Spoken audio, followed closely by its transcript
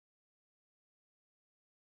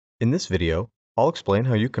In this video, I'll explain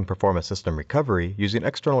how you can perform a system recovery using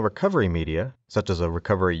external recovery media, such as a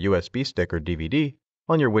recovery USB stick or DVD,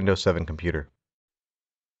 on your Windows 7 computer.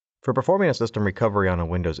 For performing a system recovery on a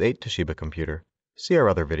Windows 8 Toshiba computer, see our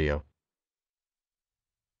other video.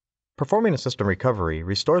 Performing a system recovery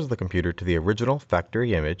restores the computer to the original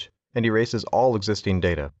factory image and erases all existing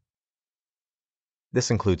data.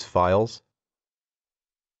 This includes files,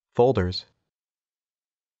 folders,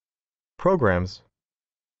 programs,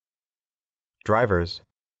 drivers,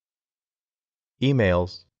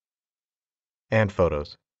 emails, and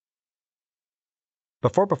photos.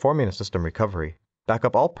 Before performing a system recovery, back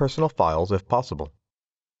up all personal files if possible.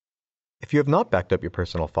 If you have not backed up your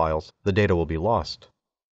personal files, the data will be lost.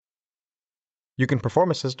 You can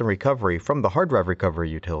perform a system recovery from the hard drive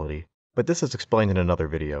recovery utility, but this is explained in another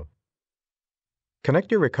video.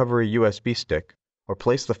 Connect your recovery USB stick or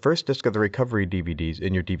place the first disk of the recovery DVDs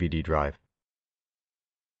in your DVD drive.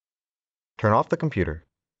 Turn off the computer.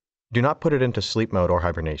 Do not put it into sleep mode or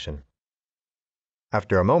hibernation.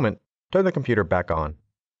 After a moment, turn the computer back on.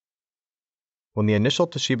 When the initial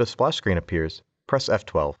Toshiba splash screen appears, press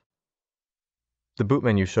F12. The boot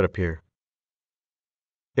menu should appear.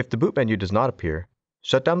 If the boot menu does not appear,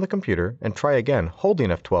 shut down the computer and try again holding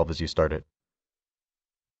F12 as you start it.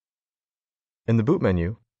 In the boot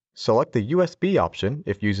menu, select the USB option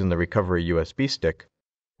if using the recovery USB stick,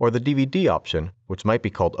 or the DVD option, which might be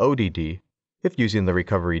called ODD, if using the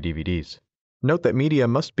recovery DVDs. Note that media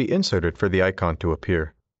must be inserted for the icon to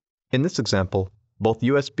appear. In this example, both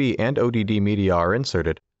USB and ODD media are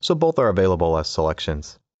inserted, so both are available as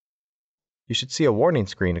selections. You should see a warning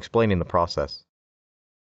screen explaining the process.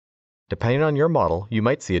 Depending on your model, you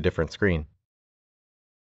might see a different screen.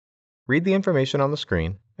 Read the information on the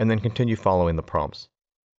screen and then continue following the prompts.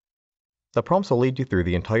 The prompts will lead you through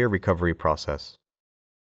the entire recovery process.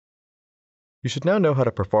 You should now know how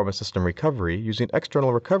to perform a system recovery using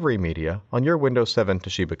external recovery media on your Windows 7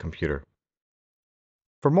 Toshiba computer.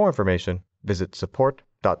 For more information, visit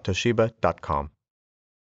support.toshiba.com.